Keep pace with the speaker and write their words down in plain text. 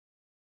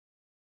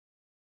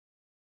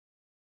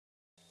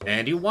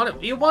And you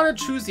want to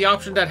choose the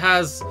option that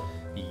has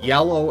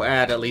yellow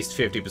at least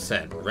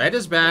 50%. Red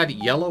is bad,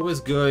 yellow is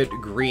good,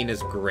 green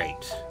is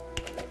great.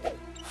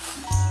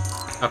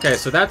 Okay,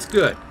 so that's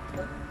good.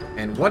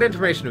 And what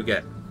information do we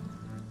get?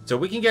 So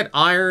we can get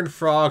iron,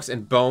 frogs,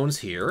 and bones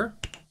here.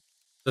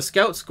 The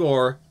scout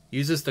score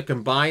uses the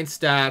combined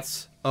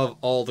stats of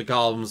all the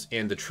goblins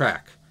in the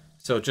trek.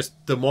 So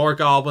just the more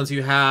goblins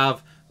you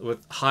have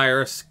with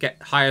higher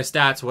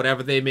stats,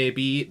 whatever they may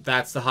be,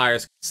 that's the higher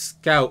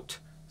scout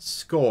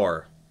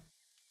score.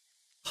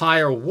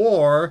 Higher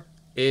war,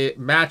 it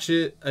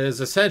matches,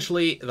 is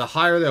essentially the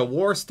higher their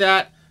war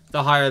stat,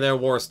 the higher their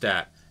war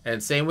stat.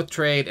 And same with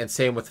trade, and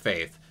same with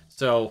faith.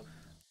 So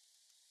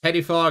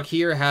Petty Frog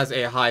here has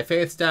a high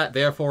faith stat,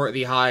 therefore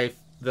the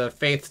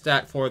faith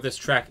stat for this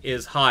trek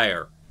is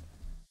higher.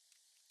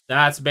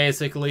 That's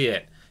basically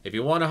it. If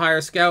you want a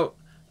higher scout,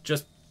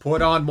 just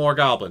put on more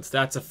goblins.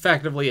 That's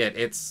effectively it.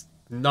 It's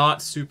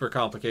not super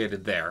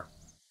complicated there.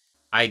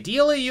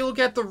 Ideally, you'll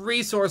get the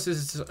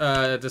resources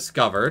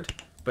discovered,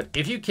 but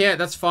if you can't,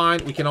 that's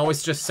fine. We can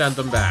always just send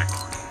them back.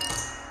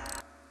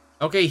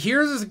 Okay,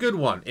 here's a good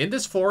one. In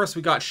this forest,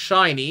 we got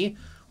shiny,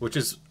 which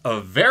is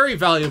a very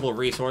valuable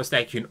resource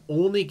that you can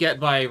only get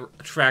by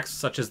tracks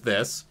such as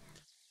this.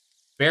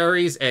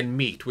 Berries and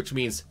meat, which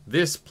means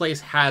this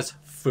place has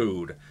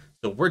food.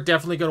 So we're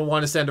definitely going to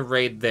want to send a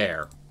raid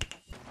there.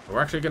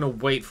 We're actually going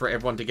to wait for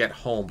everyone to get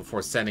home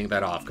before sending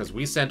that off, because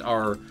we sent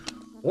our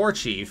war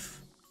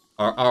chief,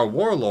 our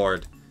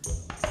warlord.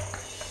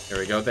 There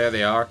we go, there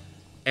they are.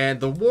 And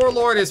the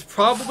warlord is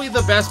probably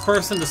the best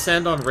person to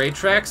send on raid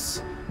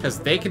treks, because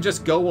they can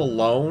just go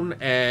alone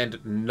and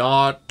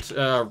not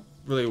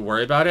really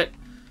worry about it,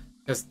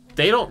 because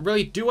they don't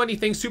really do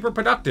anything super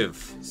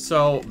productive.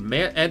 So,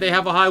 and they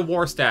have a high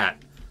war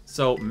stat,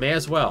 so may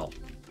as well.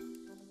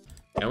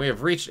 And we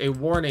have reached a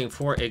warning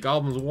for a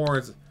goblin's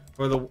warrens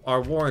for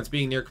our warrens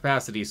being near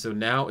capacity. So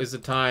now is the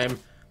time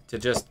to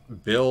just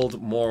build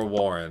more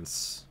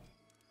warrens.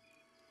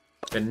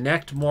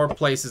 Connect more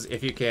places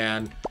if you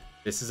can.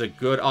 This is a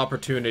good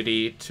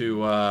opportunity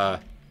to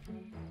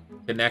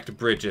connect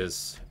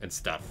bridges and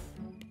stuff.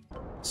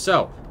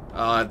 So,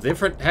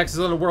 different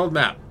hexes on the world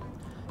map.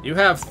 You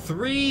have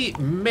 3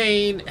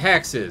 main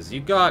hexes.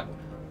 You've got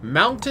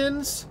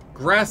mountains,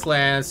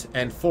 grasslands,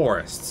 and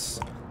forests.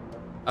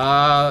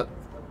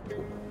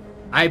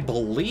 I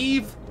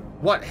believe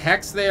what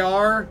hex they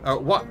are, or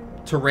what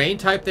terrain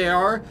type they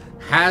are,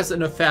 has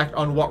an effect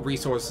on what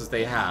resources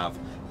they have.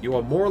 You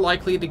are more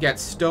likely to get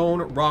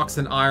stone, rocks,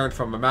 and iron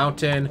from a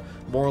mountain,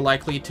 more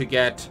likely to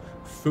get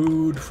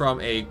food from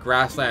a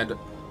grassland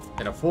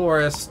and a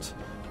forest,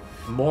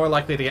 more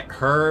likely to get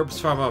herbs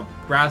from a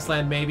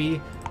grassland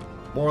maybe,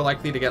 more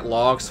likely to get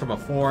logs from a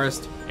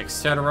forest,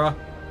 etc.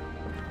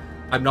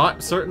 I'm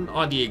not certain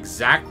on the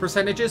exact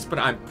percentages, but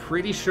I'm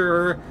pretty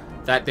sure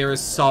that there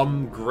is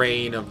some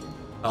grain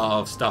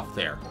of stuff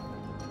there.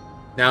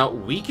 Now,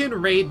 we can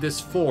raid this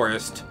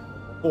forest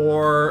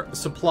for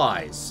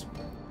supplies,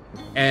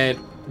 and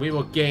we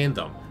will gain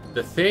them.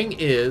 The thing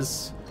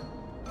is,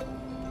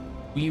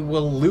 we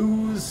will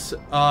lose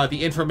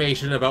the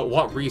information about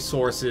what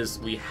resources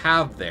we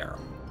have there.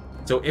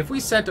 So if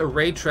we sent a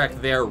raid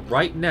trek there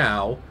right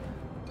now,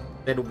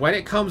 then when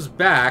it comes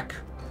back,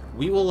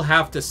 we will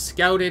have to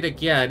scout it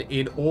again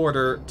in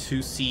order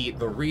to see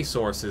the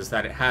resources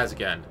that it has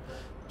again.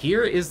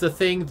 Here is the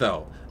thing,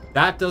 though.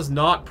 That does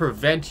not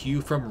prevent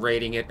you from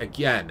raiding it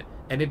again,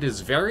 and it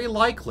is very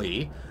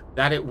likely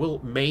that it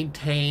will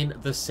maintain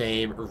the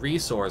same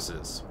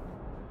resources.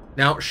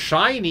 Now,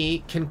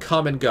 shiny can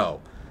come and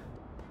go.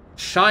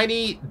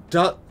 Shiny,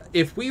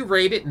 if we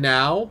raid it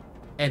now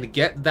and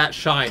get that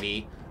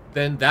shiny,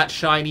 then that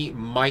shiny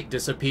might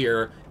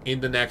disappear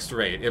in the next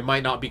raid. It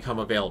might not become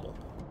available.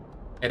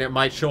 And it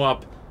might show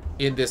up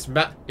in this,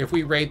 if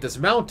we raid this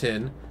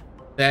mountain,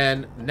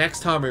 then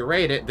next time we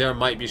raid it, there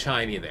might be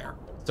shiny there.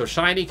 So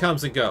shiny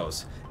comes and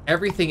goes.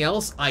 Everything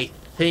else, I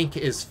think,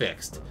 is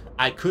fixed.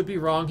 I could be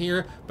wrong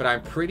here, but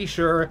I'm pretty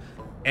sure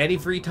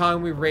every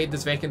time we raid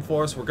this vacant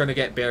forest, we're going to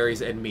get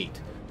berries and meat.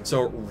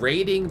 So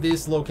raiding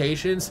these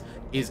locations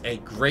is a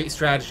great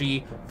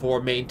strategy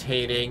for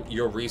maintaining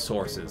your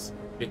resources,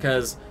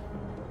 because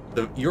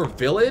your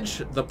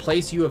village, the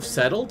place you have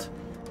settled,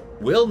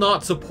 will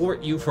not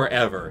support you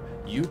forever.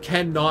 You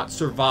cannot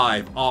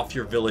survive off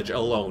your village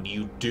alone.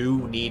 You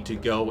do need to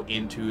go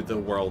into the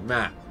world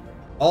map.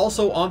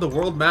 Also on the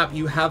world map,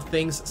 you have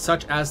things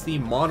such as the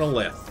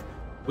monolith,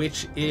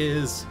 which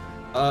is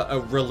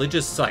a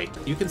religious site.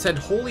 You can send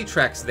holy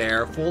treks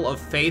there full of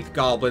faith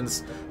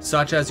goblins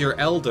such as your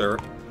elder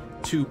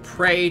to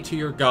pray to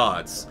your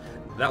gods.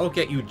 That will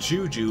get you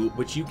juju,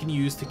 which you can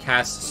use to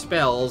cast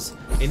spells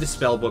in the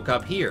spellbook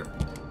up here.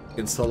 You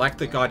can select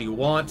the god you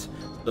want,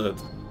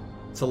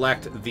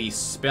 select the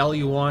spell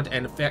you want,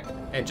 and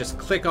just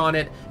click on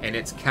it, and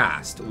it's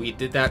cast. We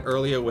did that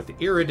earlier with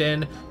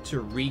Iridan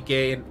to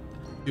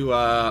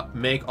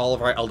make all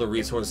of our elder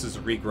resources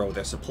regrow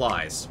their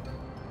supplies.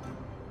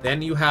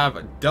 Then you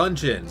have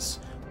dungeons,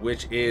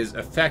 which is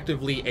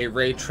effectively a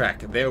raid trek.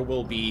 There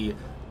will be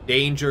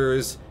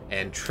dangers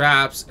and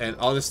traps and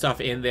other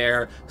stuff in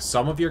there.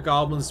 Some of your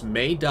goblins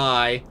may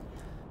die,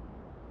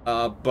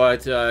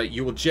 but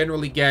you will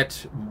generally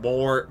get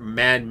more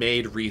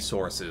man-made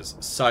resources,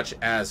 such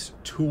as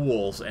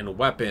tools and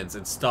weapons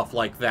and stuff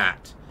like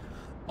that.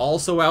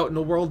 Also out in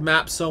the world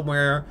map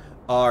somewhere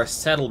are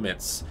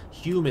settlements,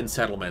 human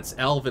settlements,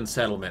 elven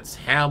settlements,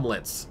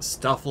 hamlets,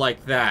 stuff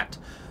like that.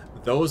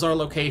 Those are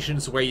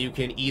locations where you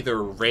can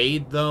either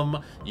raid them,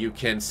 you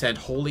can send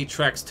holy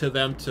treks to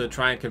them to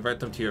try and convert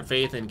them to your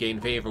faith and gain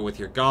favor with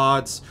your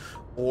gods,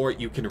 or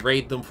you can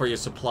raid them for your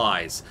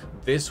supplies.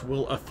 This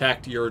will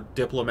affect your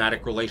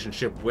diplomatic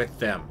relationship with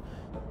them.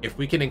 If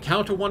we can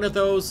encounter one of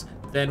those,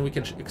 then we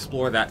can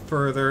explore that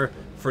further.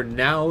 For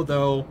now,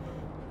 though,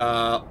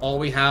 all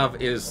we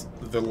have is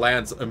the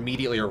lands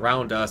immediately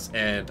around us,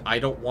 and I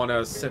don't want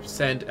to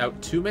send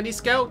out too many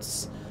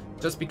scouts,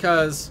 just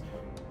because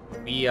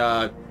we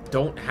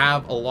don't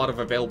have a lot of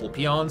available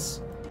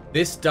peons.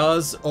 This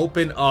does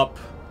open up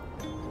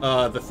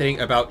the thing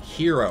about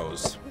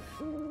heroes.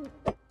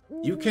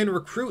 You can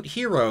recruit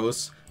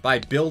heroes by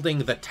building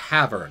the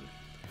tavern.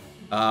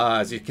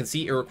 As you can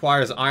see, it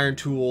requires iron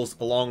tools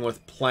along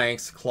with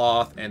planks,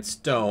 cloth, and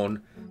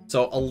stone.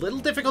 So a little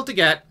difficult to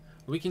get.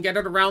 We can get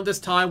it around this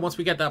time once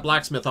we get that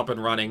blacksmith up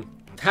and running.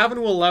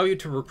 Tavern will allow you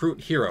to recruit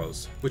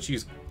heroes, which you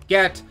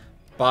get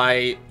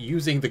by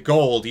using the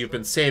gold you've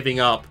been saving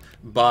up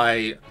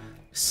by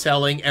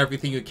selling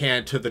everything you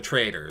can to the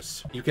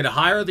traders. You can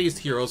hire these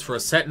heroes for a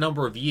set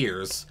number of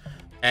years,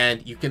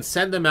 and you can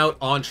send them out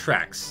on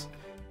treks.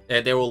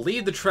 And they will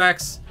lead the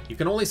treks. You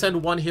can only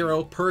send one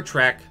hero per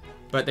trek,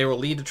 but they will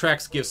lead the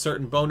treks, give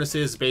certain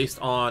bonuses based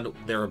on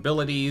their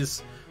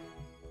abilities.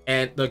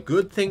 And the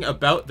good thing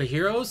about the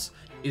heroes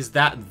is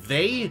that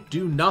they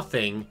do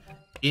nothing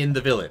in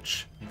the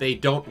village. They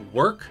don't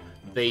work,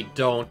 they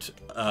don't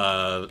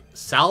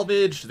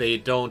salvage, they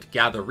don't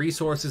gather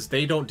resources,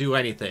 they don't do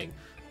anything.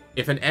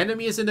 If an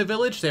enemy is in the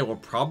village, they will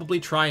probably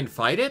try and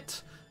fight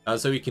it,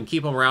 so you can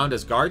keep them around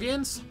as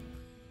guardians.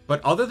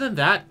 But other than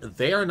that,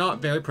 they are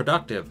not very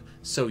productive.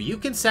 So you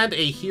can send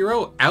a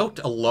hero out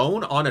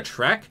alone on a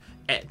trek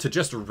to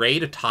just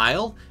raid a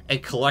tile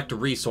and collect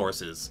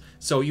resources.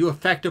 So you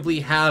effectively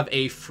have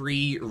a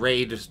free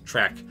raid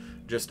trek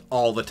just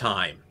all the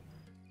time.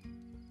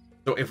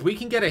 So if we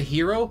can get a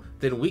hero,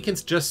 then we can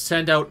just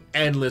send out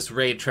endless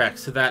raid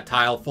treks to that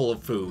tile full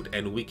of food,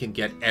 and we can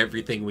get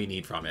everything we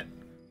need from it.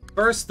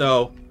 First,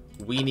 though,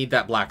 we need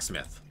that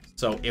blacksmith.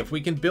 So if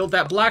we can build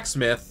that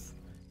blacksmith,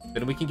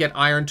 then we can get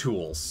iron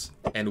tools,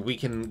 and we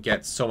can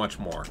get so much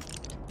more.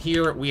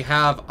 Here we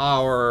have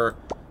our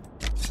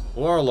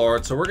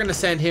warlord, so we're going to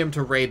send him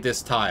to raid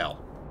this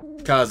tile.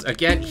 Because,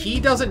 again,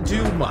 he doesn't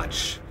do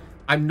much.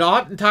 I'm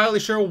not entirely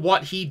sure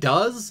what he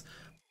does,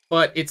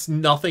 but it's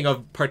nothing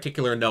of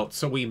particular note,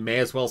 so we may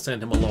as well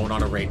send him alone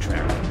on a raid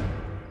track.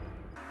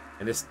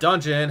 And this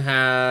dungeon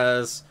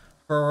has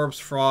herbs,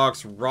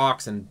 frogs,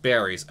 rocks, and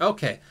berries.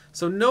 Okay,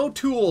 so no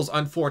tools,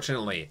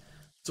 unfortunately.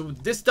 So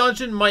this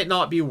dungeon might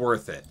not be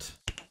worth it.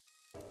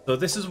 So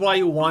this is why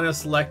you want to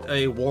select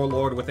a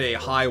warlord with a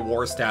high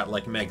war stat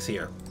like Meg's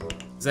here.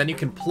 Because then you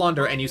can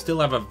plunder and you still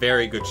have a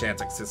very good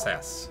chance of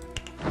success.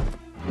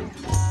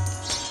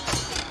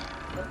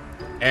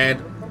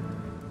 And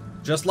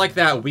just like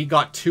that, we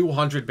got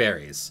 200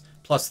 berries,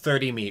 plus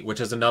 30 meat,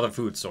 which is another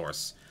food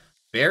source.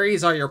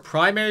 Berries are your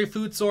primary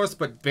food source,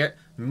 but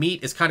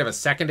meat is kind of a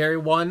secondary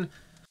one.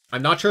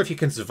 I'm not sure if you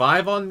can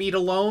survive on meat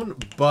alone,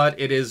 but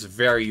it is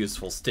very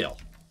useful still.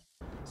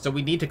 So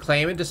we need to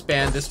claim and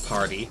disband this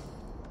party,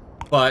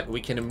 but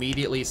we can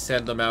immediately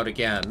send them out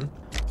again.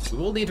 We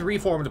will need to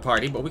reform the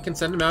party, but we can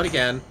send them out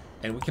again,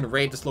 and we can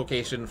raid this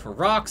location for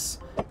rocks,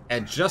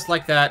 and just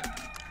like that,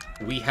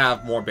 we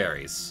have more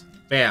berries.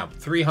 Bam,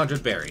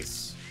 300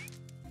 berries.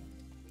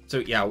 So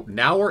yeah,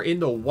 now we're in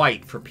the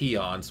white for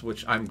peons,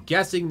 which I'm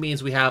guessing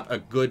means we have a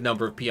good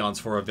number of peons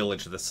for a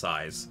village this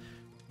size.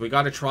 We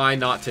gotta try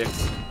not to...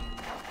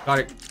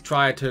 Got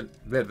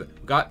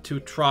to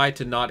try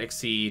to not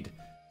exceed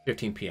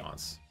 15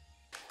 peons.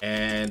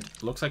 And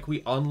looks like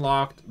we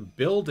unlocked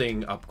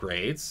building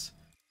upgrades.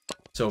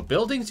 So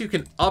buildings you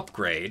can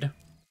upgrade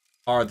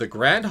are the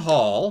Grand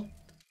Hall,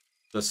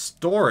 the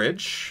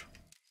storage,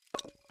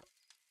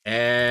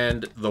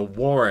 and the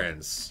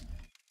Warrens.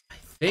 I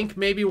think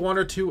maybe one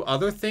or two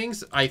other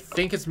things. I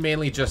think it's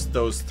mainly just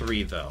those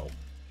three, though.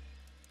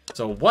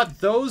 So what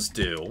those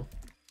do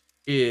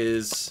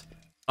is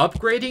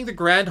upgrading the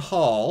Grand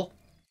Hall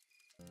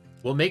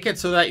will make it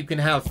so that you can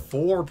have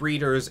 4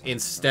 breeders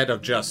instead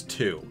of just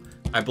 2.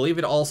 I believe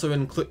it also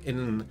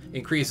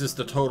increases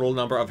the total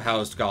number of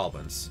housed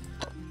goblins.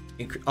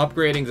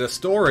 Upgrading the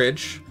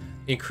storage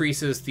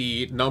increases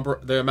the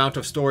amount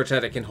of storage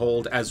that it can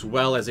hold, as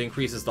well as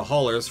increases the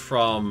haulers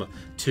from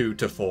 2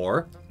 to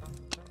 4.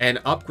 And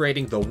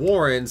upgrading the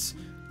Warrens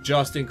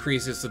just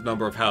increases the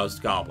number of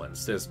housed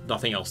goblins. There's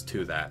nothing else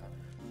to that.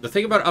 The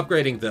thing about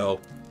upgrading, though,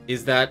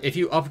 is that if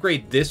you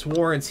upgrade this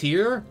Warrens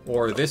here,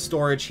 or this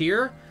storage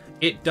here,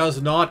 it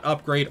does not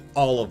upgrade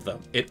all of them.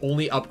 It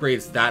only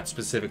upgrades that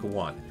specific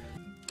one.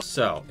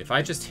 So, if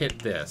I just hit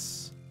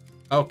this...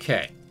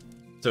 Okay.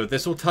 So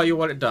this will tell you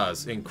what it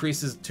does.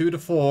 Increases 2 to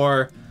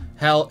 4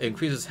 health,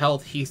 increases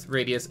health, heat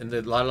radius, and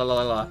the la la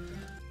la la.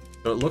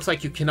 So it looks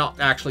like you cannot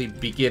actually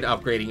begin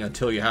upgrading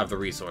until you have the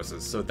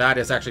resources. So that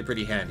is actually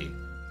pretty handy.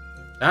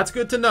 That's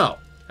good to know.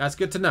 That's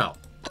good to know.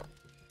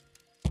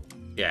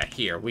 Yeah,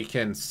 here we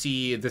can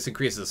see this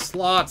increases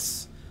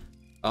slots.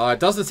 It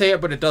doesn't say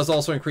it, but it does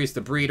also increase the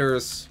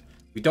breeders.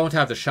 We don't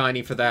have the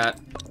shiny for that.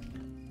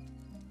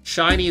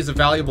 Shiny is a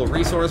valuable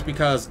resource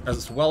because,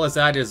 as well as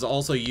that, it is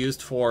also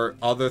used for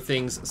other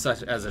things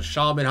such as a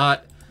shaman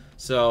hut.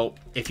 So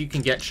if you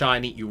can get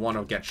shiny, you want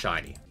to get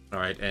shiny. All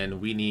right, and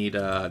we need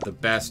the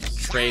best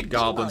trade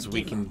goblins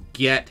we can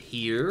get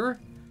here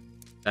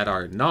that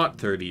are not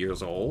 30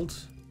 years old,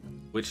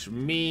 which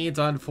means,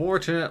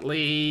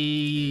 unfortunately,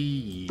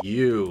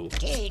 you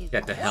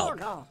get to help.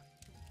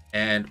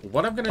 And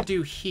what I'm going to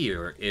do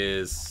here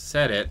is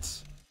set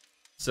it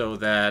so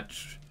that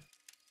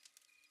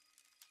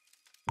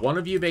one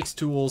of you makes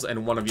tools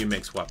and one of you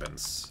makes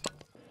weapons.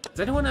 Does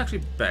anyone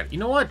actually bet? You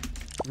know what?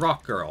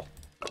 Rock Girl.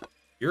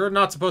 You're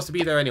not supposed to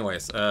be there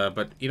anyways.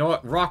 But you know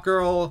what? Rock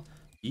Girl,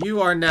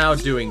 you are now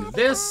doing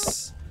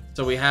this.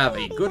 So we have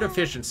a good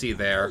efficiency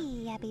there.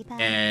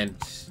 And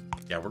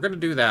yeah, we're going to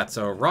do that.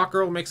 So Rock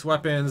Girl makes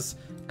weapons.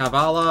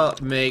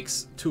 Kavala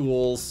makes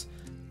tools.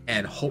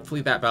 And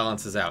hopefully that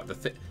balances out.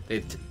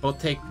 They both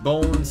take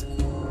bones.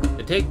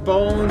 They take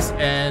bones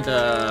and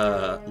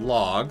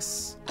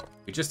logs.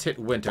 We just hit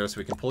winter, so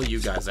we can pull you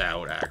guys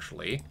out,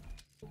 actually.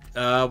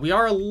 We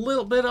are a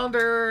little bit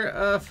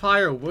under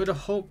firewood,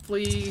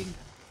 hopefully.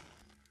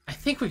 I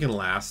think we can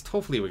last.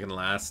 Hopefully we can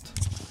last.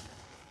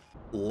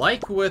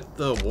 Like with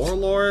the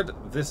Warlord,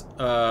 this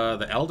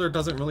the Elder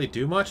doesn't really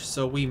do much,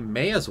 so we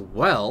may as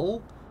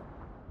well.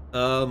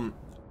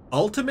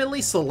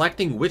 Ultimately,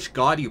 selecting which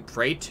god you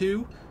pray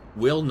to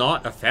will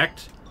not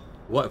affect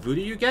what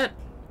voodoo you get.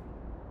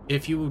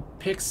 If you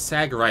pick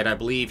Sagarite, I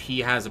believe he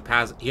has a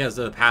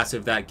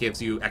passive that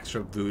gives you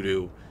extra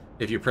voodoo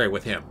if you pray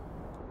with him,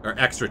 or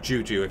extra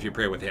juju if you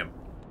pray with him.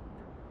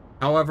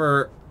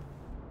 However,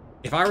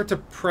 if I were to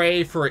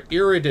pray for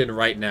Iridan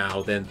right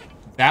now, then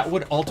that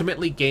would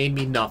ultimately gain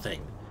me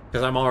nothing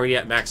because I'm already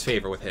at max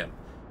favor with him.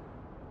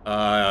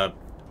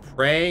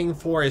 Praying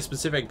for a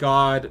specific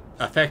god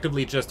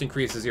effectively just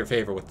increases your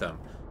favor with them.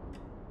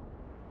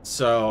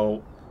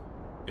 So,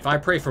 if I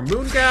pray for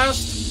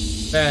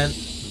Moongast, then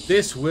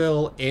this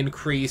will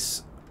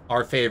increase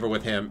our favor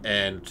with him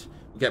and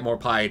get more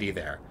piety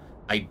there.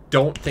 I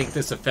don't think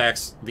this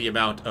affects the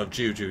amount of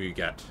juju you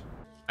get.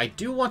 I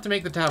do want to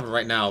make the tavern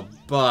right now,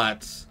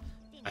 but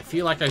I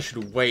feel like I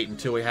should wait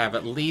until we have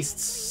at least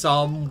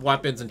some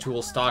weapons and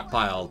tools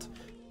stockpiled,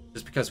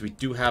 just because we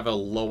do have a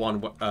low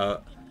on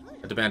a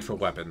demand for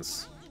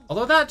weapons.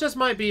 Although that just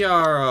might be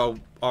our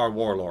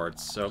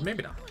warlords, so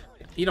maybe not.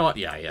 You know what?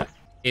 Yeah.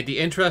 In the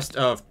interest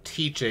of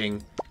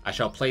teaching, I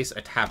shall place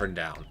a tavern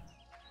down.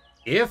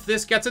 If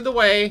this gets in the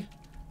way,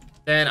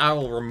 then I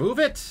will remove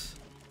it.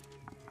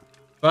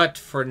 But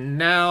for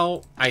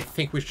now, I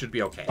think we should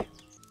be okay.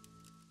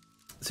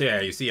 So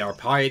yeah, you see our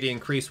piety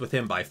increased with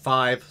him by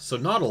 5, so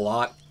not a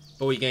lot,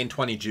 but we gain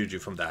 20 juju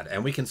from that,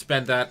 and we can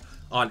spend that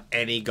on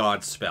any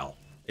god spell.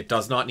 It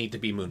does not need to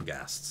be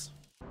Moongasts.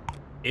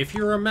 If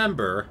you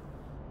remember,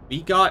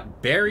 we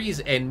got berries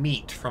and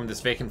meat from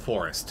this vacant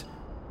forest,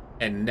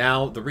 and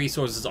now the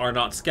resources are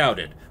not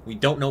scouted. We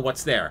don't know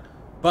what's there,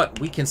 but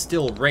we can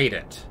still raid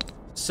it.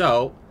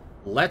 So,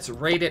 let's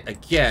raid it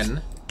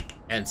again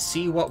and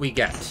see what we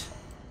get.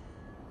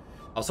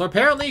 Also,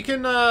 apparently you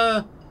can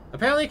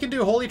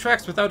do holy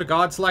tracks without a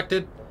god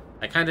selected.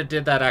 I kind of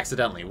did that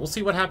accidentally. We'll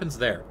see what happens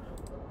there.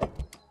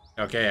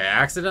 Okay, I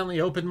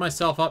accidentally opened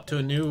myself up to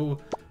a new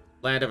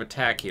land of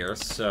attack here,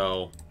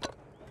 so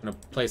I'm going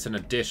to place an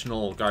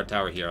additional guard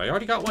tower here. I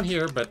already got one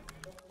here, but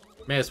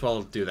may as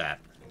well do that.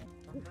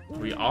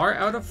 We are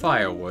out of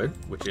firewood,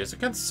 which is a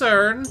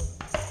concern.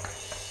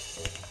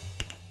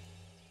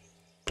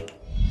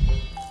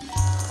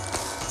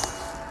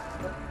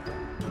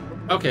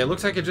 Okay, it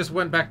looks like it just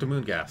went back to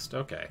Moongast.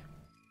 Okay.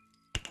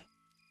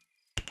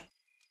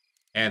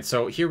 And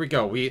so here we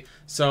go.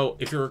 So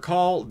if you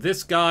recall,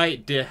 this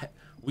guy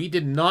we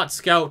did not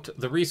scout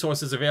the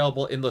resources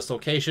available in this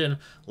location.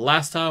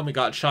 Last time we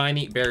got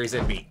shiny, berries,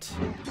 and meat.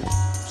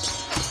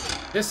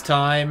 This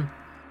time,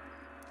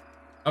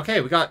 okay,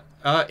 we got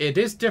it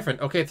is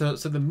different. Okay, so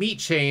the meat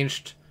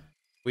changed.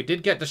 We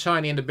did get the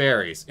shiny and the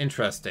berries.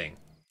 Interesting.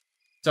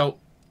 So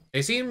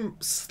they seem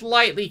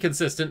slightly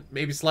consistent,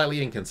 maybe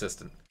slightly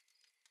inconsistent.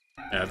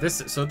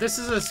 This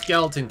is a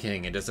Skeleton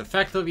King. It is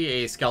effectively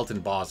a skeleton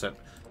boss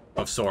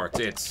of sorts.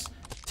 It's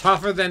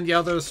tougher than the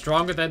others,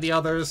 stronger than the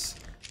others.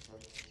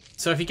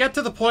 So if you get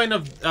to the point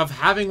of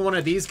having one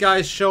of these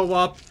guys show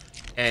up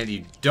and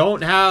you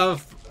don't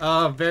have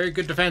very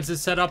good defenses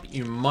set up,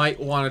 you might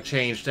want to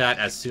change that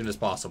as soon as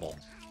possible.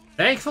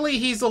 Thankfully,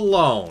 he's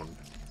alone,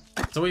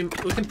 so we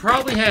can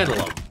probably handle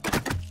him.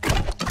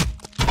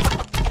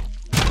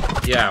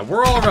 Yeah,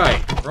 we're all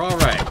right. We're all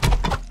right.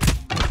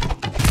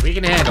 We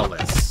can handle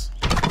this.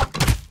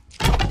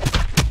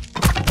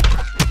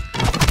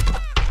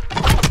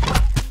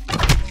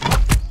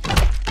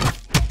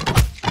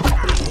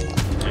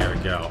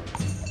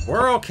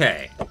 We're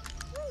okay.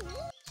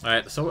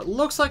 Alright, so it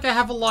looks like I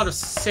have a lot of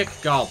sick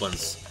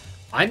goblins.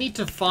 I need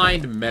to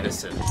find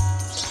medicine.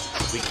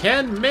 We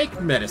can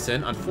make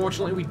medicine.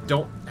 Unfortunately, we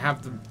don't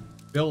have the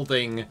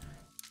building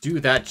do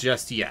that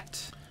just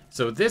yet.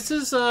 So this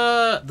is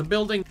the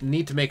building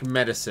need to make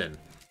medicine.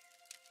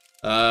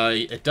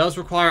 It does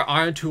require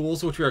iron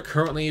tools, which we are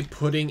currently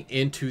putting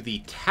into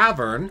the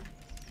tavern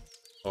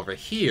over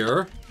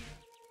here.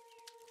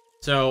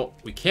 So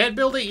we can't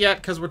build it yet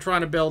because we're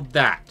trying to build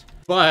that.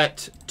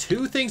 But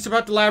two things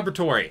about the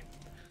laboratory.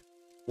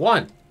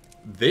 One,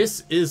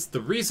 this is the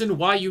reason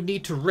why you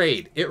need to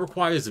raid. It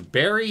requires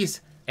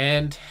berries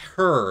and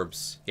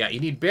herbs. Yeah, you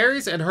need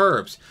berries and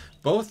herbs.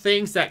 Both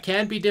things that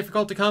can be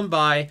difficult to come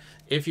by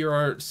if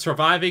you're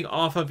surviving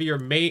off of your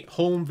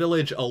home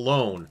village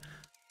alone.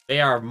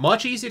 They are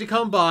much easier to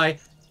come by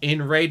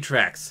in raid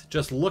treks.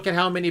 Just look at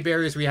how many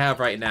berries we have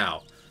right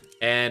now.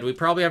 And we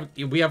probably have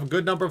a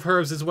good number of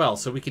herbs as well,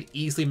 so we could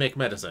easily make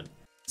medicine.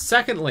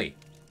 Secondly,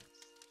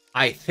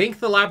 I think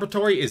the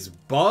laboratory is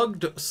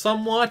bugged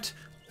somewhat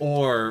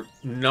or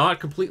not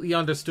completely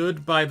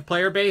understood by the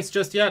player base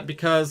just yet,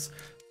 because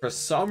for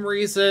some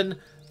reason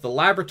the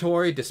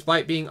laboratory,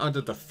 despite being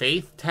under the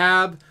Faith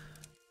tab,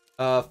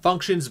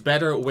 functions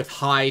better with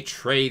high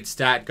trade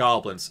stat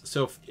goblins.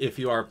 So if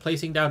you are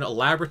placing down a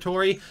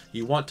laboratory,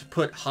 you want to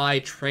put high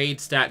trade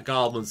stat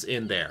goblins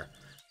in there.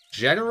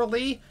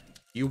 Generally,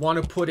 you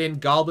want to put in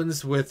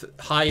goblins with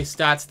high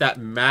stats that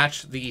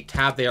match the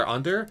tab they are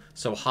under.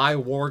 So high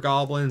war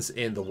goblins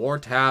in the war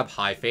tab,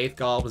 high faith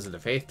goblins in the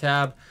faith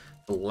tab.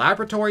 The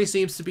laboratory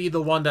seems to be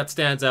the one that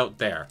stands out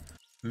there.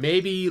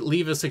 Maybe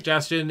leave a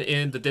suggestion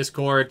in the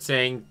Discord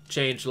saying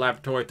change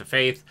laboratory to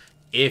faith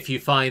if you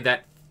find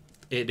that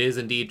it is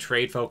indeed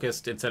trade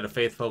focused instead of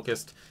faith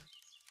focused.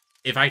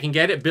 If I can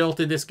get it built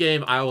in this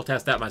game, I will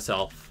test that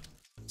myself.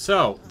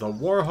 So, the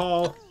War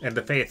Hall and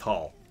the Faith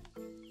Hall.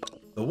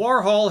 The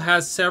War Hall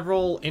has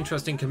several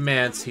interesting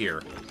commands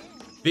here.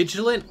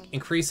 Vigilant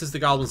increases the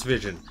goblin's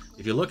vision.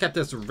 If you look at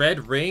this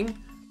red ring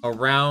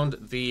around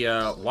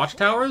the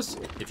watchtowers,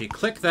 if you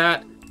click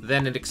that,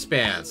 then it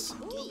expands.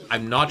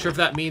 I'm not sure if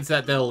that means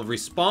that they'll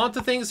respond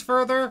to things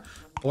further,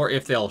 or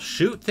if they'll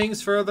shoot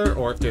things further,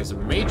 or if there's a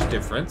major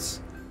difference,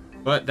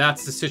 but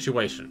that's the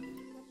situation.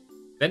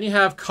 Then you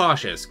have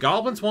Cautious.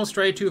 Goblins won't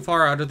stray too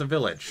far out of the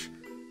village.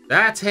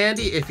 That's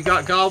handy if you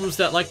got goblins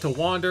that like to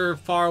wander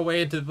far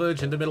away into the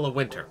village in the middle of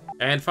winter.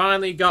 And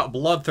finally, you got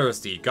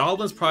Bloodthirsty.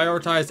 Goblins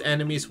prioritize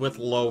enemies with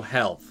low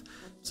health.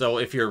 So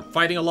if you're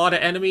fighting a lot of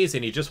enemies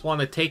and you just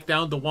want to take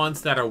down the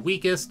ones that are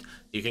weakest,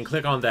 you can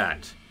click on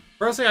that.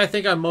 Personally, I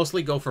think I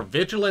mostly go for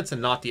Vigilance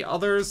and not the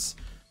others,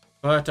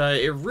 but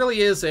it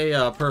really is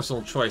a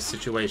personal choice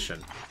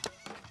situation.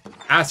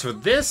 As for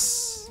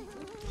this,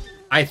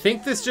 I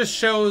think this just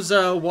shows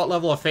what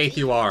level of faith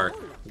you are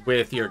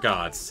with your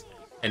gods,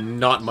 and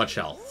not much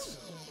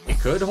else. It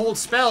could hold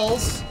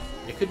spells,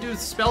 it could do the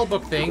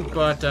spellbook thing,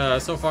 but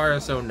so far,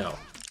 so no.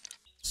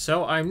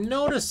 So I'm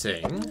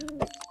noticing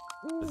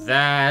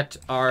that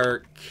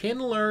our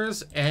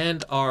kindlers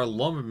and our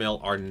lumber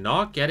mill are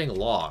not getting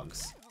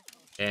logs.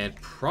 And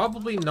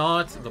probably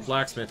not the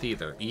blacksmith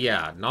either.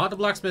 Yeah, not the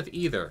blacksmith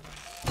either.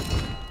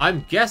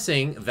 I'm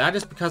guessing that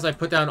is because I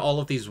put down all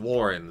of these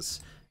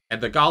warrens.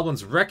 And the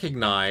goblins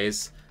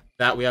recognize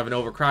that we have an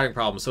overcrowding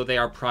problem, so they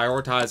are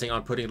prioritizing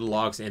on putting the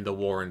logs in the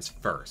warrens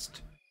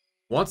first.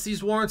 Once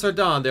these warrens are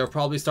done, they'll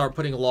probably start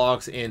putting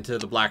logs into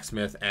the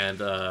blacksmith and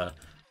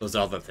those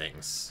other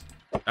things.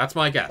 That's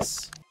my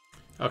guess.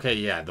 Okay,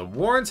 yeah, the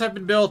warrens have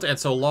been built, and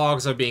so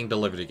logs are being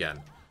delivered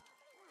again.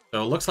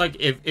 So it looks like,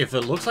 if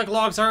it looks like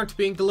logs aren't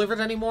being delivered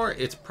anymore,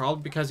 it's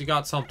probably because you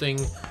got something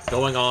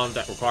going on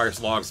that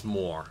requires logs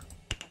more.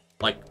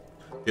 Like,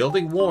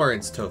 building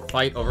warrens to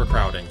fight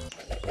overcrowding.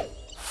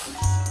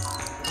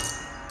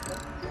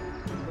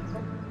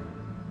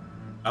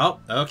 Oh,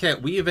 okay,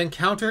 we have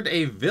encountered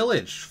a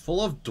village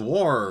full of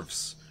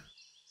dwarves.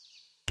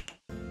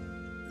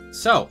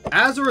 So,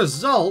 as a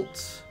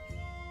result,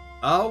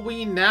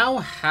 we now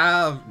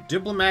have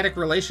diplomatic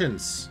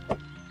relations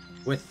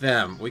with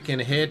them. We can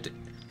hit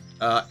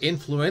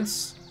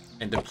influence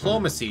and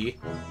diplomacy,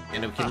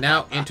 and we can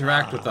now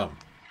interact with them.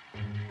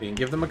 We can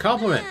give them a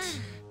compliment.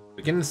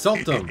 We can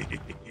insult them.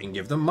 We can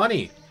give them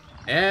money.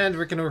 And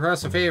we can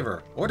request a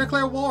favor or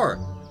declare war,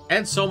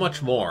 and so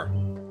much more.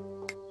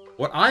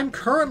 What I'm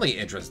currently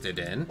interested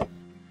in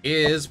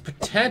is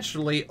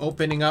potentially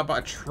opening up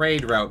a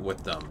trade route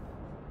with them.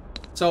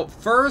 So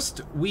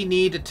first, we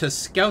need to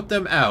scout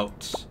them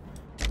out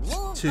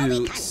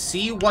to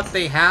see what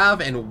they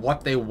have and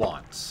what they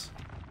want.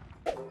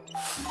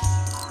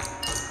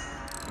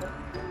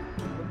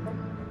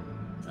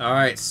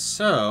 Alright,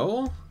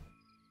 so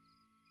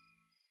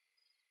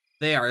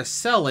they are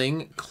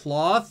selling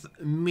cloth,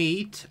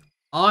 meat,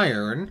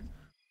 iron,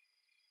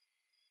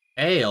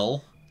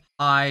 ale,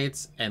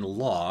 hides, and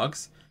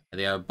logs, and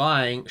they are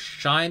buying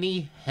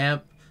shiny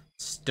hemp,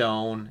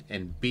 stone,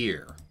 and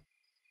beer.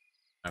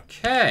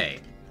 Okay,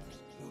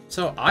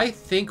 so I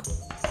think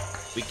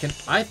we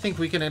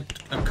can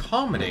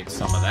accommodate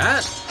some of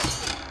that.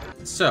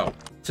 So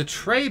to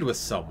trade with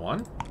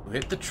someone. You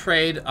hit the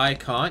trade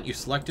icon. You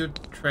select your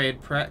trade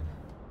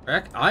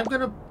I'm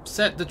going to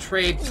set the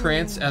trade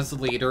prince as the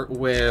leader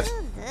with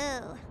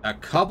a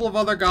couple of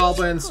other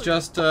goblins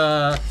just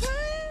to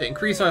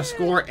increase our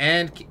score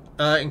and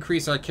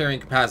increase our carrying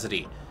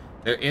capacity.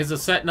 There is a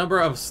set number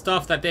of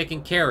stuff that they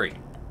can carry.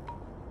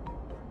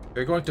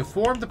 We're going to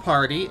form the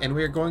party, and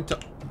we're going to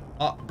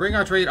bring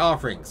our trade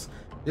offerings.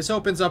 This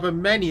opens up a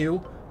menu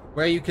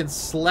where you can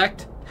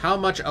select how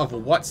much of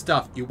what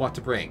stuff you want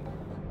to bring.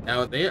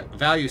 Now, they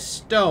value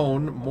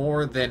stone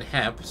more than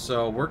hemp,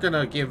 so we're going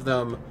to give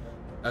them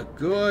a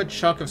good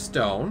chunk of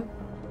stone.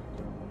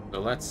 So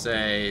let's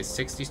say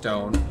 60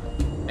 stone,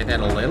 and then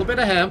a little bit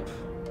of hemp.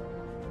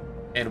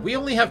 And we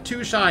only have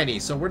 2 shiny,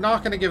 so we're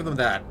not going to give them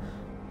that.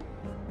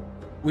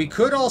 We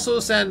could also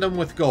send them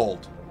with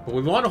gold, but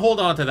we want to hold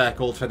on to that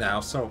gold for now,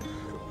 so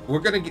we're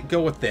going to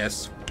go with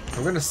this.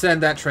 We're going to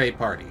send that trade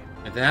party.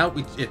 And now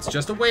it's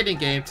just a waiting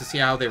game to see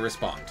how they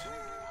respond.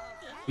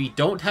 We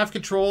don't have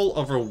control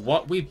over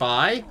what we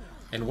buy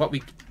and what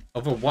we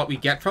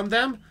get from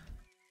them,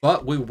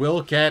 but we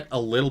will get a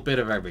little bit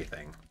of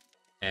everything.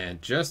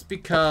 And just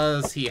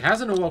because he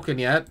hasn't awoken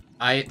yet,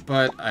 I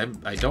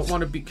don't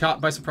want to be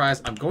caught by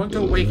surprise. I'm going to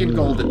awaken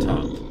Golden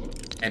Tongue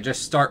and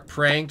just start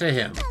praying to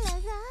him.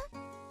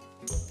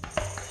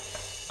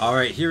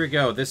 Alright, here we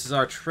go. This is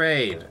our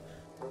trade.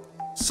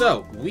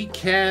 So, we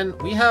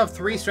have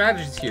 3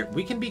 strategies here.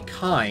 We can be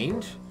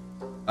kind.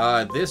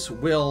 This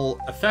will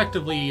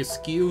effectively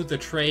skew the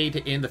trade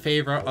in the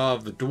favor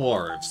of the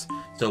dwarves.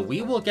 So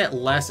we will get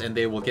less and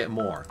they will get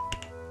more.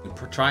 We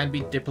try and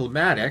be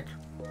diplomatic,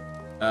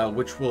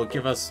 which will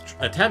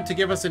attempt to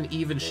give us an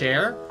even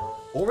share.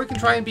 Or we can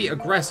try and be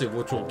aggressive,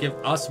 which will give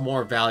us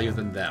more value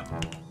than them.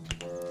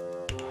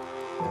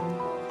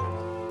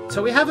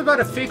 So we have about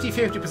a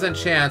 50-50%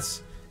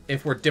 chance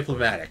if we're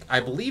diplomatic.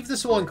 I believe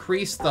this will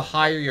increase the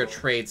higher your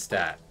trade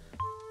stat.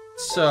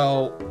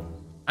 So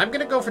I'm going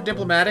to go for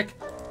diplomatic.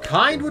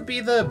 Kind would be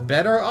the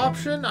better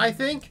option, I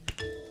think.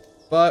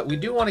 But we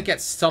do want to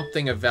get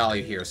something of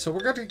value here. So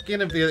we're going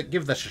to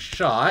give this a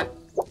shot.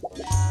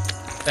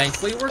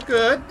 Thankfully, we're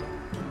good.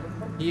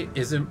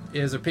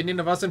 His opinion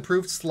of us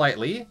improved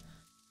slightly.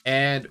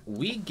 And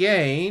we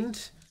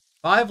gained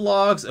 5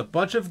 logs, a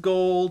bunch of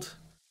gold,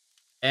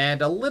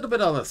 and a little bit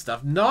of other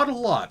stuff. Not a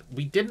lot.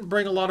 We didn't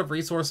bring a lot of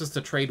resources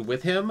to trade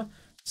with him,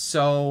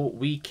 so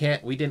we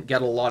didn't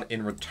get a lot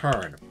in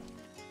return.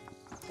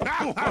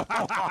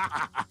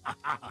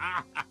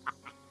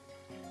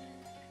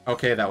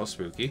 Okay, that was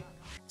spooky.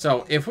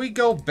 So if we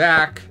go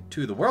back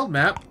to the world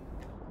map,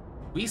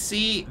 we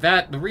see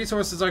that the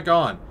resources are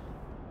gone.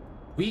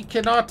 We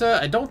cannot,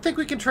 I don't think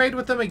we can trade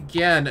with them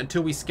again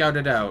until we scout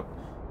it out.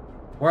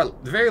 Or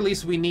at the very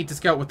least, we need to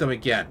scout with them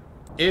again.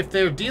 If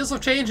their deals have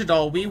changed at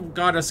all, we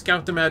gotta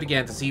scout them out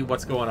again to see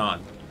what's going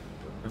on.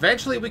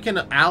 Eventually, we can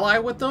ally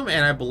with them,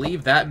 and I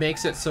believe that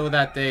makes it so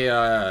that they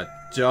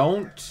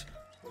don't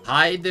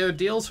hide their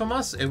deals from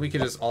us, and we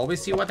can just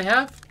always see what they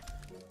have.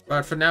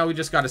 But for now, we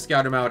just gotta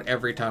scout them out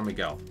every time we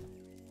go.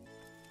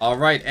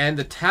 Alright, and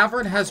the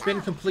tavern has been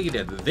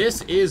completed.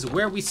 This is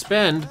where we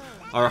spend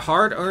our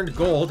hard-earned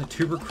gold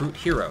to recruit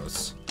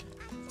heroes.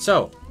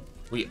 So,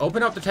 we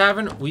open up the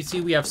tavern, we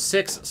see we have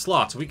 6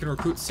 slots. We can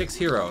recruit 6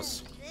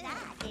 heroes.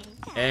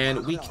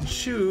 And we can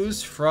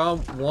choose from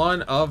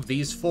one of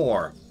these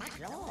 4.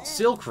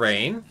 Silk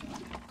Rain,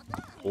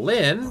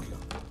 Lynn,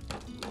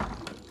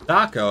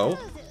 Daco,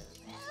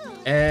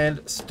 and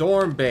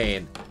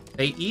Stormbane.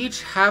 They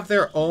each have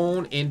their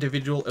own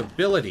individual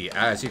ability,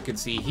 as you can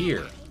see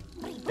here.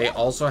 They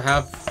also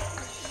have...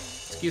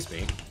 Excuse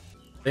me.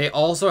 They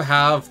also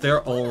have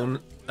their own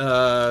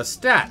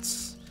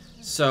stats.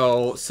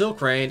 So,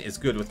 Silk Rain is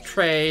good with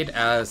trade,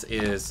 as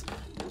is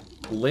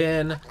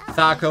Lynn.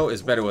 Thaco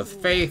is better with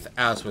faith,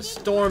 as with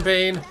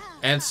Stormbane,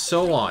 and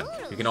so on.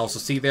 You can also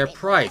see their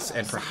price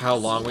and for how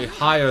long we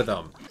hire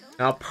them.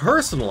 Now,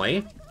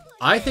 personally,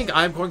 I think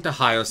I'm going to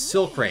hire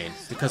Silk Rain,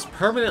 because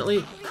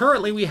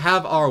currently we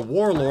have our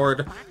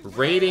Warlord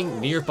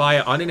raiding nearby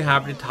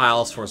uninhabited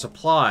tiles for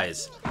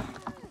supplies.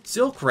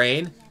 Silk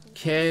Rain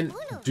can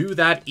do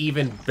that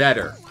even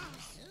better.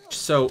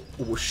 So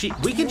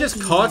we can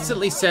just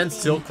constantly send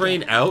Silk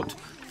Rain out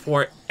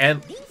for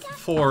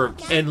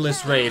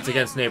endless raids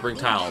against neighboring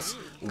tiles.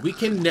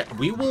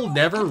 We will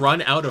never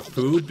run out of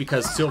food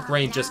because Silk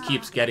Rain just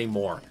keeps getting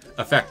more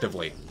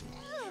effectively.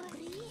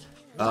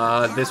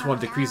 This one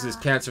decreases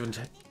chance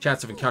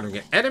of encountering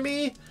an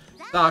enemy.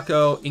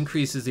 Thaco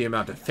increases the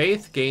amount of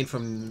faith gained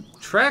from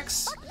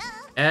treks,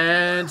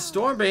 and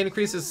Stormbane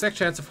increases the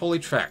chance of holy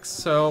treks.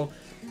 So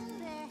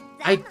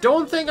I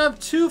don't think I'm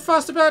too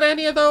fussed about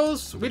any of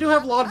those. We do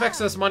have a lot of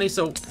excess money,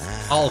 so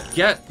I'll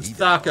get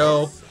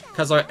Thaco,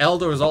 because our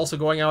Elder is also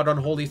going out on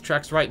holy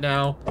treks right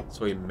now,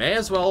 so we may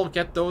as well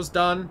get those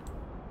done.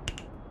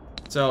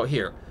 So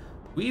here,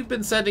 we've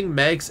been sending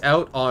Megs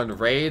out on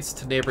raids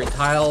to neighboring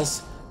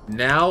tiles.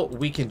 Now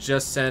we can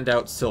just send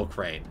out Silk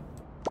Rain.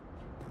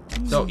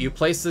 So you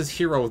place this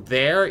hero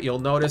there. You'll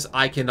notice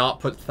I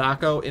cannot put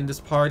Thaco in this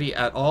party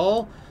at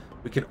all.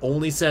 we can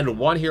only send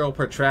 1 hero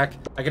per trek.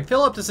 I can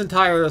fill up this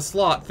entire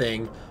slot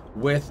thing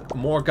with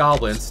more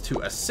goblins to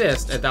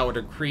assist, and that would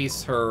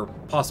increase her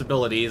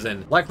possibilities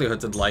and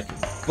likelihoods and like.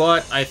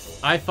 But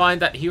I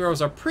find that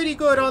heroes are pretty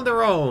good on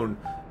their own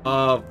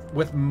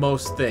with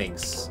most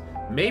things.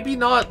 Maybe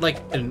not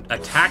like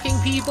attacking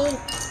people,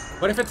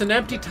 but if it's an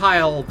empty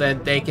tile,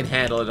 then they can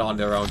handle it on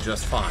their own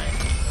just fine.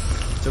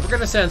 So we're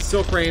gonna send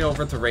Silk Rain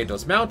over to raid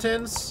those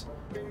mountains.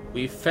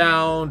 We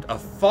found a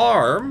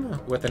farm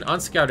with an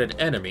unscouted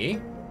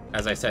enemy.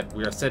 As I said,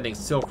 we are sending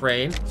Silk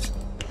Rain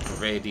to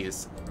raid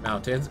these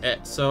mountains.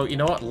 So, you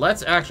know what?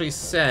 Let's actually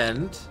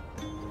send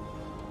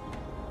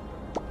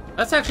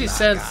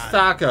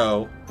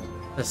Thaco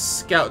to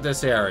scout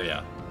this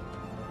area.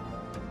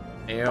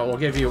 And, you know, we'll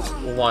give you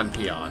 1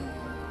 peon.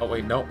 Oh,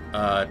 wait, no.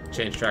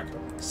 Change track.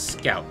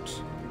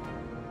 Scout.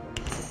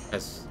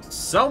 As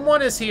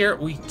someone is here,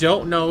 we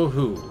don't know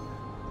who.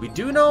 We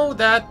do know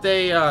that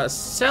they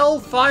sell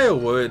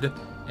firewood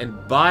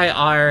and buy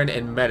iron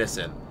and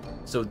medicine.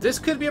 So this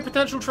could be a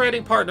potential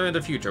trading partner in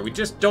the future. We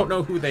just don't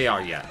know who they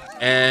are yet.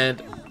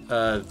 And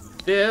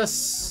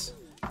this,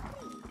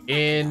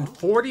 in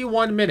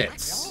 41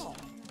 minutes,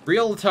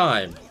 real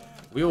time,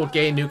 we will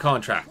gain new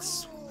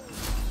contracts.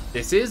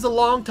 This is a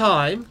long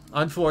time,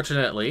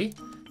 unfortunately,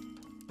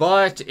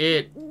 but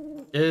it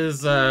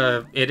is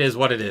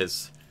what it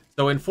is.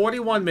 So in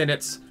 41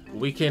 minutes,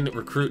 we can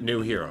recruit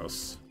new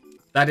heroes.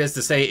 That is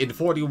to say, in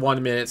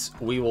 41 minutes,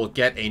 we will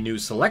get a new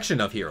selection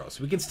of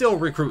heroes. We can still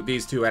recruit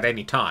these two at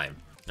any time.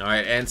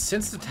 Alright, and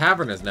since the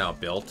tavern is now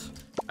built,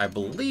 I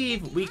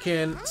believe we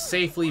can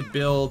safely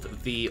build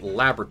the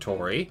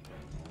laboratory.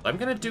 I'm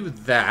gonna do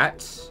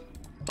that,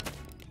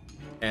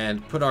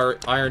 and put our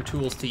iron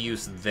tools to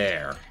use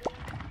there.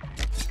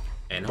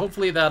 And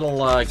hopefully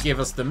that'll give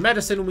us the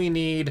medicine we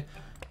need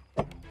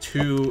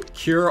to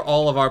cure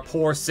all of our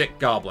poor sick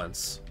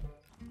goblins.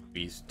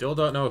 We still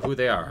don't know who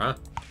they are, huh?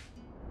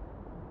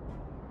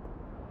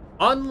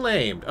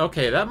 Unlamed.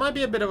 Okay, that might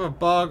be a bit of a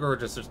bug or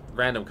just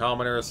random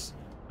commoners.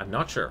 I'm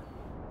not sure.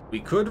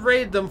 We could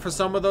raid them for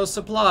some of those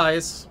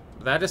supplies.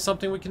 That is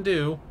something we can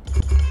do.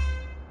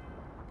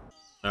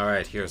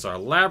 Alright, here's our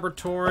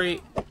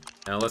laboratory.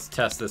 Now let's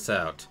test this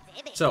out.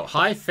 So,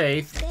 high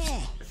faith,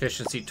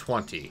 efficiency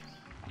 20.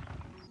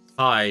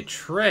 High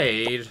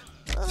trade,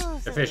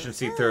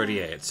 efficiency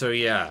 38. So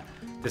yeah,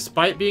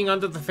 despite being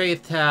under the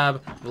faith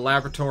tab, the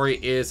laboratory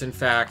is in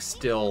fact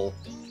still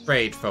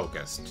trade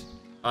focused.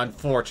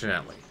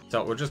 Unfortunately.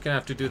 So we're just gonna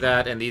have to do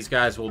that, and these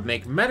guys will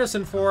make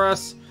medicine for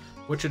us,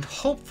 which should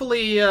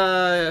hopefully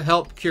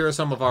help cure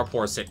some of our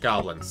poor sick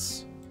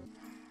goblins.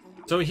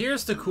 So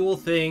here's the cool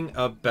thing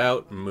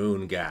about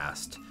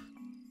Moongast.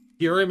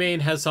 Fury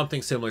Main has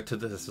something similar to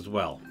this as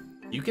well.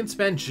 You can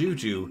spend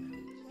Juju to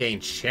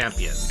gain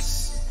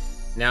champions.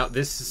 Now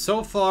this is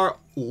so far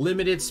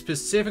limited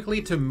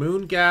specifically to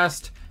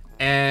Moongast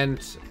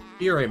and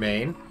Fury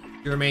Main.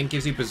 Fury Main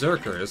gives you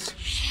Berserkers.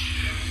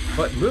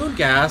 But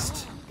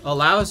Moongast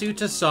allows you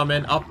to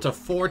summon up to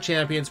 4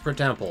 champions per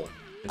temple.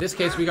 In this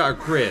case, we got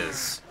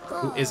Grizz,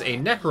 who is a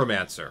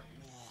necromancer.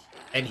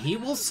 And he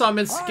will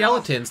summon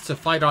skeletons to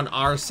fight on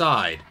our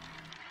side.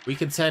 We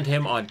can send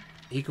him on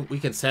we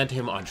can send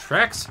him on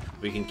treks,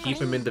 we can keep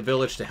him in the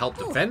village to help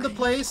defend the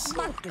place,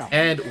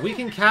 and we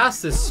can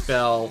cast this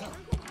spell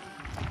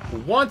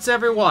once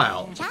every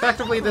while.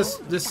 Effectively, this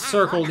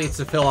circle needs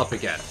to fill up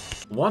again.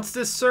 Once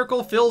this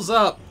circle fills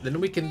up,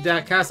 then we can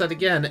cast that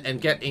again and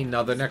get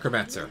another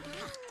necromancer.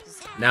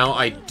 Now,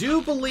 I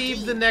do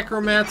believe the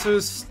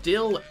necromancers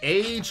still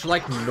age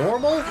like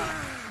normal.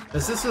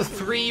 This is a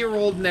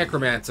 3-year-old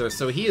necromancer,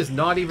 so he is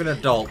not even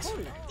adult.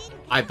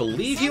 I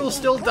believe he will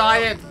still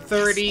die at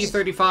 30,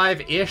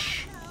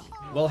 35-ish.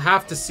 We'll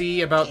have to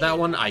see about that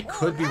one. I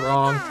could be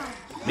wrong.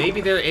 Maybe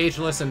they're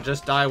ageless and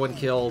just die when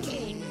killed.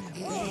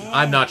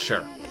 I'm not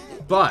sure.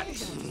 But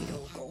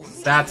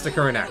that's the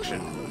current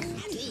action.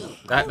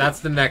 That's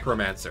the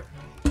necromancer.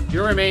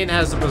 Fury Main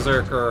has the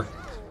Berserker.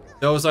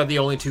 Those are the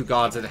only 2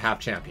 gods that have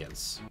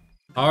champions.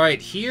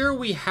 Alright, here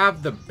we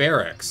have the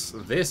barracks.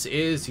 This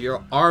is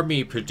your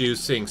army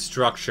producing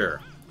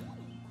structure.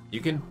 You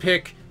can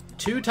pick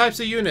 2 types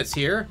of units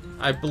here.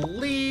 I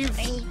believe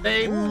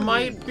they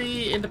might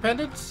be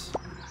independent.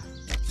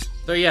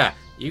 So yeah,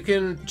 you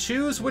can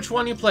choose which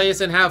one you place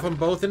and have them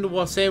both into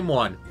the same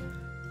one.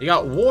 You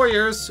got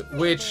warriors,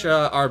 which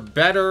are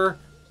better,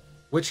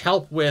 which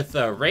help with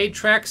raid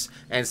treks,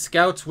 and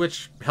scouts,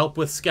 which help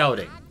with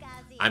scouting.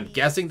 I'm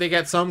guessing they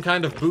get some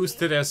kind of boost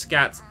to their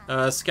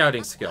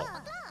scouting skill.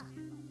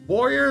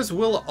 Warriors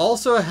will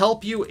also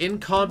help you in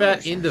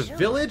combat in the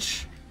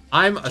village.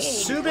 I'm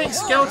assuming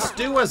scouts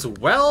do as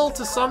well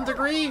to some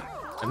degree.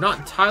 I'm not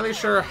entirely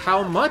sure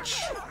how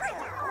much,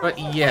 but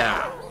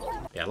yeah.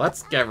 Yeah,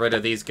 let's get rid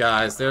of these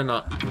guys. They're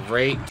not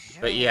great.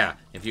 But yeah,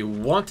 if you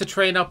want to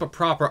train up a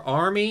proper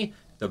army,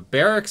 the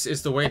barracks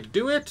is the way to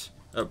do it.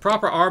 A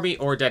proper army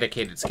or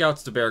dedicated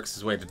scouts, the barracks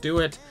is the way to do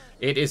it.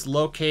 It is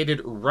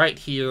located right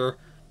here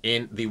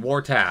in the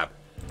war tab.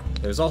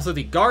 There's also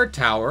the guard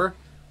tower,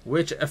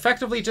 which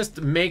effectively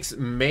just makes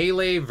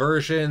melee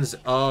versions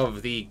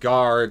of the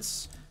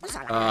guards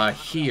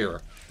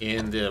here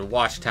in the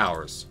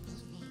watchtowers.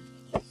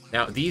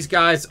 Now, these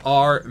guys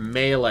are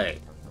melee.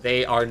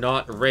 They are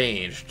not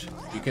ranged.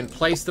 You can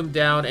place them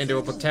down and they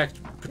will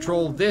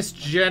patrol this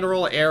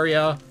general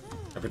area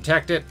and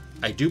protect it.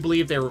 I do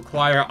believe they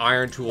require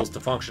iron tools to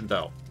function,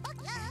 though.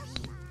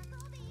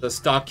 The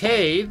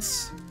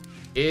stockades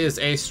is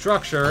a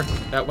structure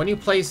that when you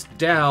place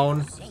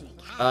down,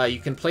 you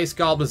can place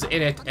goblins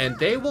in it, and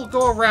they will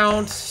go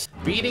around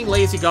beating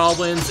lazy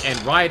goblins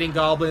and rioting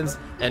goblins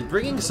and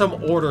bringing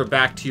some order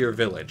back to your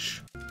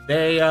village.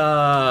 They,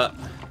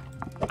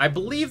 I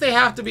believe they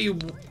have to be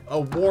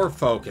war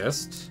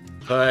focused,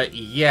 but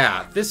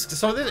yeah,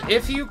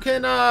 if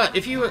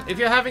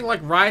you're having like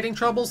rioting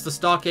troubles, the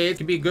stockade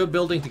can be a good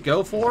building to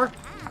go for.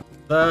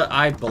 But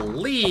I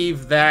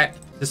believe that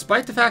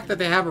despite the fact that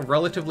they have a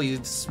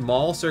relatively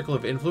small circle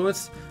of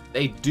influence,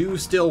 they do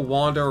still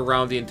wander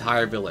around the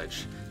entire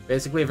village.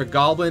 Basically, if a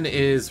goblin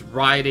is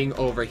riding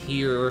over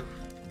here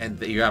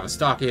and you have a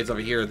stockades over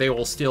here, they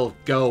will still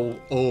go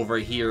over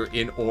here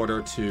in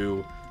order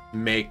to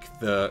beat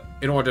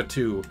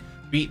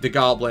the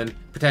goblin,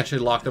 potentially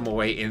lock them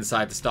away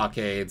inside the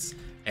stockades,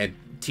 and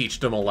teach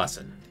them a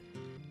lesson.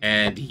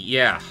 And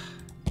yeah,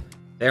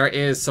 there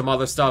is some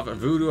other stuff.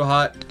 Voodoo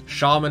Hut,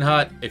 Shaman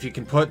Hut. If you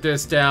can put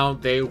this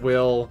down, they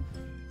will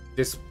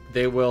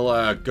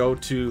go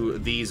to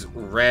these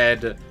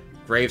red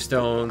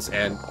gravestones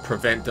and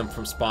prevent them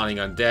from spawning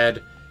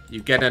undead.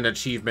 You get an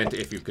achievement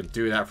if you can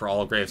do that for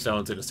all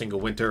gravestones in a single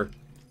winter.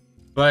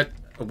 But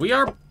we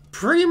are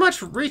pretty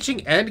much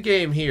reaching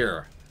endgame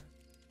here.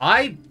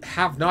 I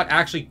have not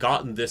actually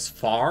gotten this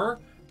far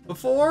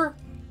before.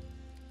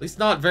 At least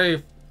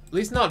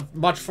not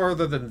much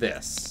further than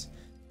this.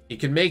 You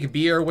can make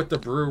beer with the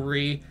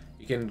brewery.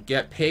 You can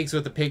get pigs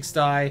with the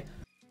pigsty.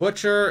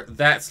 Butcher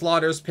that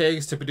slaughters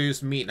pigs to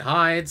produce meat and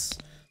hides.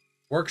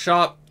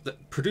 Workshop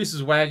that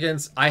produces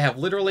wagons. I have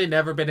literally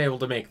never been able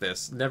to make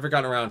this. Never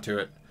gotten around to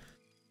it.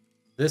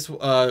 This,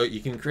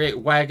 you can create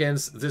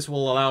wagons. This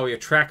will allow your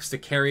treks to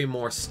carry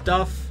more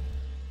stuff.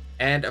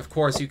 And, of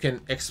course, you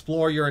can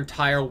explore your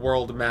entire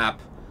world map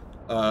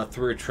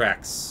through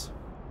treks.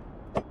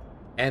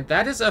 And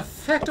that is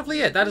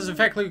effectively it. That is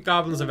effectively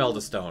Goblins of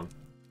Elderstone.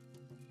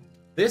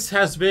 This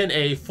has been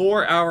a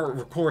 4-hour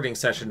recording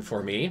session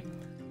for me.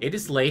 It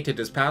is late. It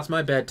is past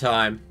my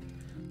bedtime.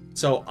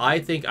 So I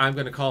think I'm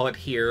going to call it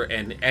here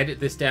and edit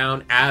this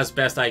down as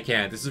best I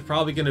can. This is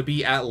probably going to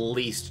be at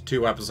least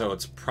 2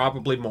 episodes,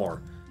 probably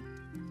more.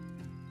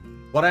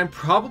 What I'm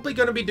probably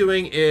going to be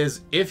doing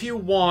is, if you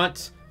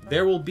want,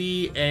 there will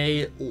be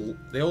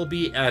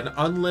an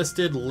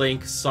unlisted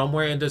link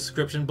somewhere in the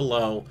description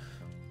below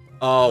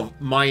of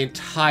my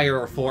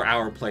entire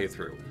 4-hour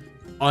playthrough.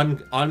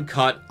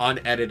 Uncut,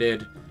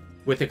 unedited,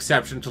 with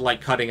exception to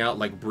like cutting out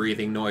like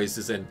breathing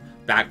noises and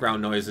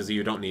background noises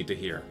you don't need to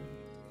hear.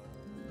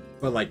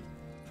 But like,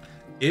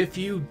 if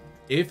you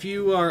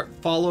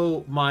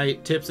follow my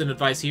tips and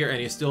advice here and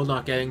you're still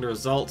not getting the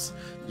results,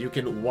 you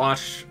can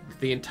watch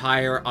the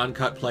entire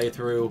uncut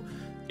playthrough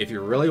if you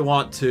really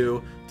want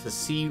to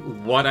see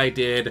what I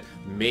did.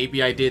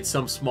 Maybe I did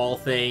some small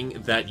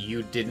thing that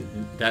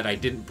I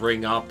didn't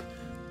bring up,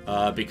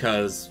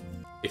 because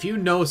if you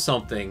know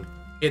something,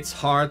 it's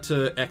hard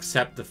to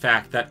accept the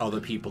fact that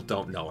other people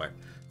don't know it.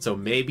 So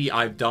maybe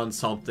I've done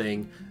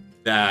something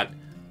that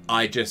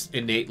I just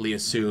innately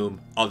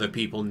assume other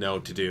people know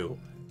to do,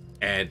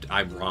 and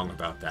I'm wrong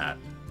about that.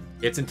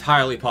 It's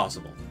entirely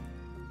possible.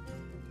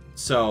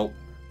 So,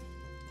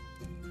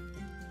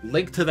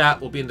 link to that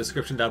will be in the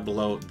description down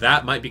below.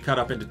 That might be cut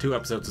up into 2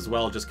 episodes as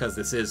well, just because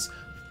this is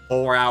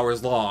 4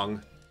 hours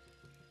long.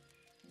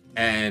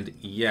 And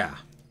yeah.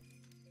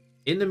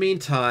 In the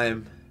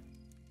meantime,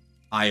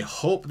 I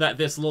hope that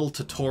this little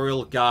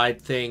tutorial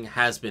guide thing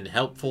has been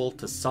helpful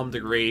to some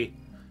degree.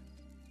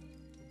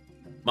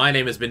 My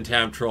name has been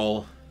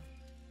TamTroll.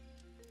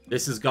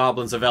 This is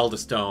Goblins of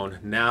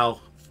Elderstone,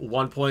 now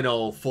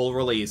 1.0 full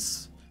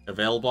release,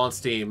 available on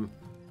Steam.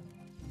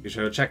 Be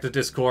sure to check the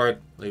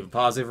Discord, leave a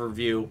positive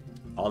review,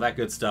 all that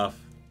good stuff.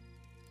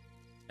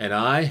 And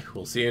I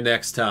will see you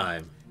next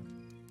time.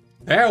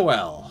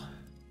 Farewell!